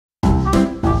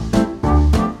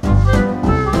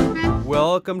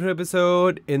welcome to an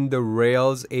episode in the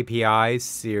Rails API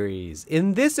series.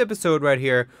 In this episode right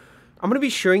here, I'm going to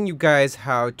be showing you guys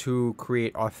how to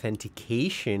create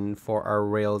authentication for our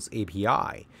Rails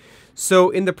API.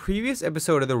 So in the previous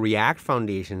episode of the React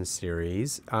Foundation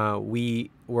series,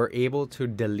 we were able to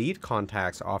delete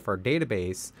contacts off our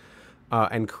database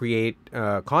and create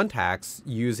contacts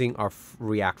using our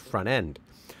React front end.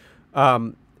 I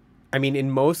mean,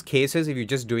 in most cases, if you're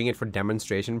just doing it for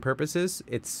demonstration purposes,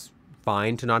 it's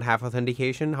fine to not have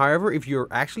authentication. However, if you're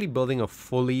actually building a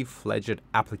fully fledged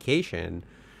application,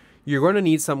 you're going to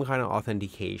need some kind of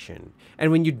authentication.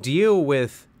 And when you deal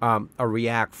with a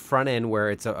React front end where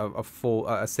it's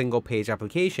a single page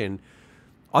application,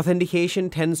 authentication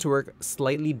tends to work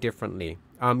slightly differently.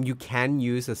 You can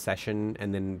use a session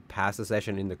and then pass the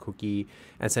session in the cookie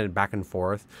and send it back and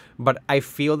forth. But I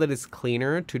feel that it's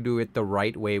cleaner to do it the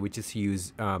right way, which is to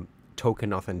use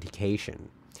token authentication.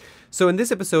 So in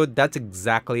this episode, that's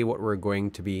exactly what we're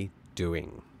going to be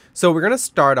doing. So we're going to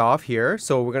start off here.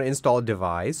 So we're going to install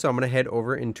Devise. So I'm going to head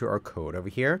over into our code over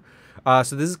here.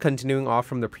 So this is continuing off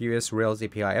from the previous Rails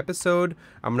API episode.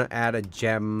 I'm going to add a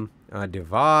gem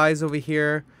Devise over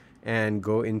here and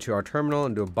go into our terminal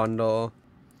and do a bundle.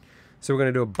 So we're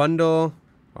going to do a bundle.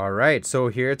 All right. So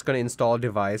here it's going to install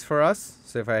Devise for us.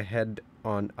 So if I head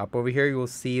on up over here, you will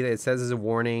see that it says as a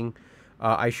warning,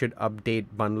 I should update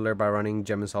bundler by running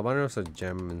gem install bundler. So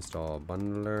gem install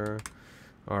bundler.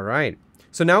 All right.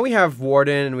 So now we have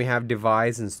Warden and we have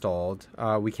Devise installed.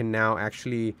 We can now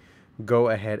actually go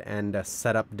ahead and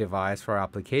set up Devise for our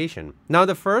application. Now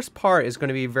the first part is going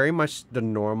to be very much the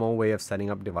normal way of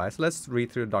setting up Devise. Let's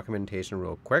read through the documentation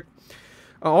real quick.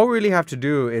 All we really have to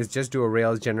do is just do a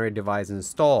Rails generate Devise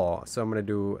install. So I'm going to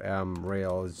do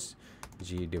Rails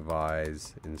g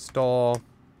Devise install,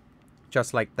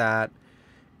 just like that.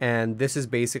 And this is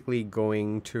basically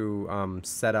going to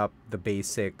set up the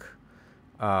basic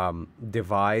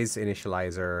Devise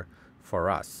initializer for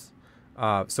us.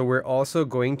 So we're also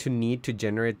going to need to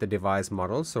generate the Devise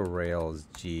model. So Rails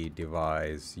g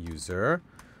Devise user.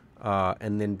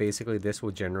 And then basically this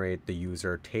will generate the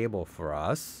user table for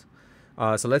us.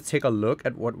 So let's take a look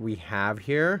at what we have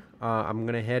here. I'm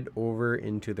going to head over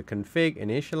into the config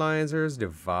initializers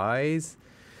Devise.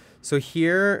 So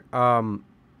here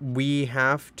we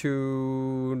have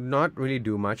to not really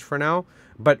do much for now,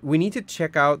 but we need to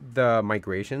check out the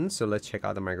migrations. So let's check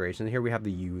out the migration. Here we have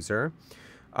the user.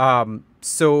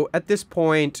 So at this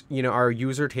point, you know, our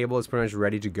user table is pretty much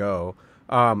ready to go.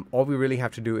 All we really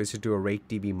have to do is to do a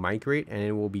rakedb migrate and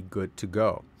it will be good to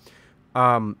go.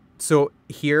 So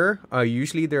here,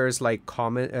 usually there's like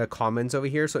comments over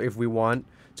here. So if we want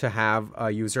to have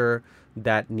a user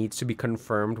that needs to be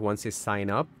confirmed once they sign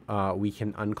up, we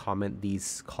can uncomment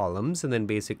these columns and then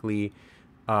basically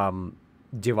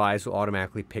Devise will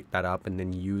automatically pick that up and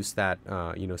then use that,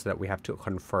 you know, so that we have to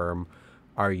confirm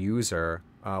our user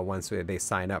once they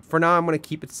sign up. For now, I'm going to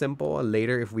keep it simple.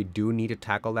 Later, if we do need to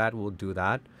tackle that, we'll do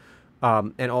that.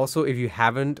 And also, if you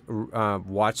haven't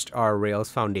watched our Rails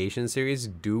Foundation series,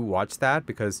 do watch that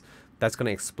because that's going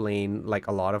to explain like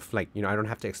a lot of I don't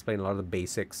have to explain a lot of the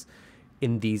basics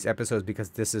in these episodes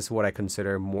because this is what I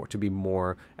consider to be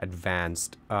more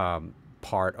advanced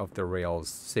part of the Rails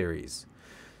series.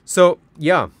 So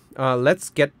yeah,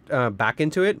 let's get back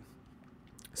into it.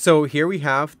 So here we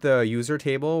have the user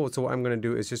table. So what I'm going to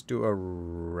do is just do a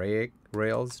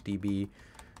Rails DB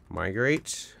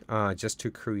migrate just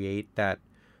to create that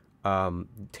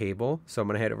table. So I'm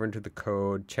going to head over into the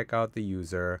code, check out the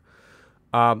user.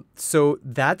 So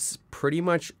that's pretty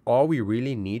much all we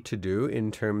really need to do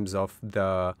in terms of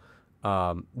the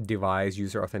Devise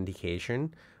user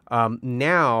authentication.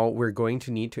 Now we're going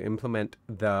to need to implement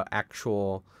the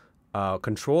actual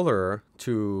controller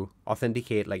to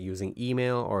authenticate, like using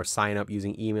email or sign up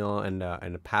using email and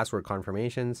the password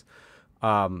confirmations.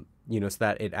 You know, so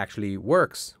that it actually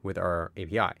works with our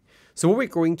API. So what we're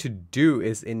going to do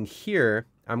is in here,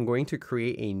 I'm going to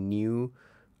create a new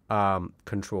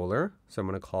controller. So I'm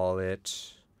going to call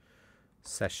it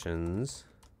sessions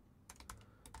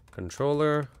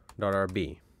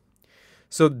controller.rb.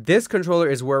 So this controller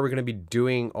is where we're going to be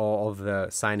doing all of the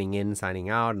signing in, signing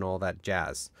out, and all that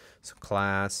jazz. So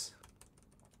class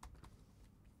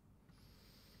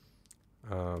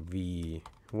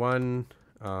v1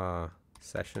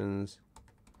 sessions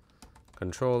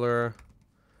controller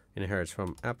inherits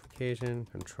from application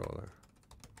controller.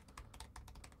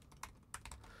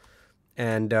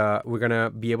 And we're going to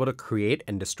be able to create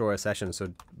and destroy a session.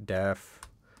 So def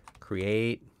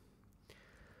create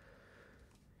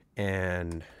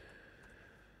and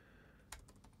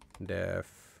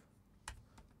def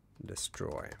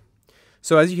destroy.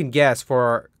 So as you can guess,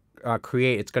 for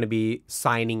create, it's going to be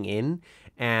signing in,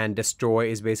 and destroy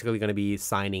is basically going to be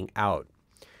signing out.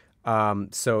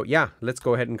 So yeah, let's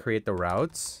go ahead and create the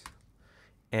routes.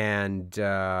 And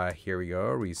here we go,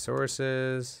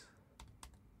 resources,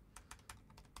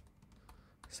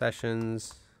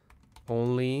 sessions,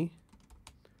 only,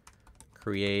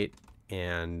 create,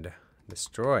 and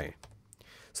destroy.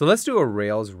 So let's do a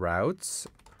Rails routes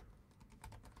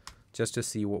just to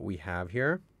see what we have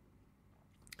here.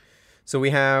 So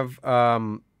we have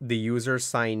the user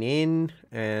sign in,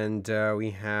 and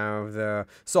we have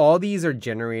so all these are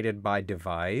generated by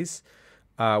Devise,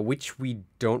 which we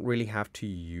don't really have to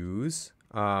use.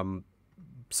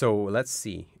 So let's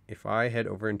see. If I head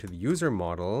over into the user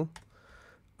model,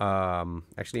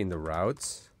 actually in the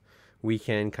routes, we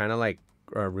can kind of like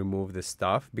remove this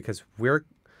stuff, because we're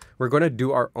going to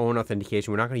do our own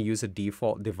authentication. We're not going to use a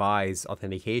default Devise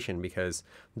authentication, because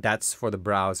that's for the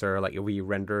browser. Like we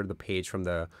render the page from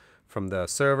the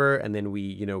server, and then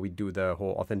we do the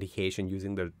whole authentication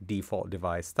using the default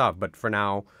Devise stuff. But for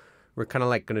now, we're kind of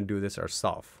like going to do this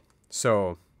ourselves.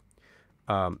 So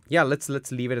yeah, let's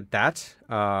leave it at that.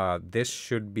 This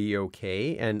should be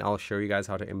okay, and I'll show you guys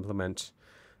how to implement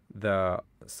the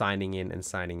signing in and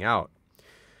signing out.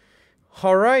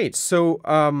 All right, so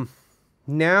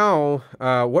now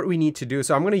what we need to do,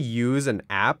 so I'm going to use an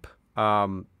app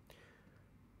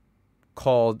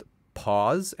called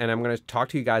Pause, and I'm going to talk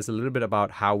to you guys a little bit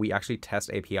about how we actually test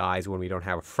APIs when we don't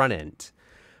have a front end.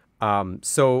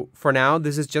 So for now,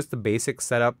 this is just the basic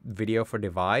setup video for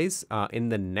Devise. In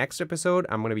the next episode,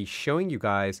 I'm going to be showing you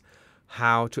guys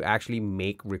how to actually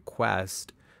make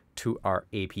requests to our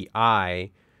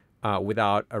API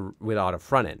without a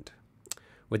front end.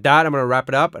 With that, I'm going to wrap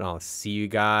it up, and I'll see you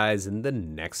guys in the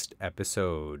next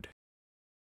episode.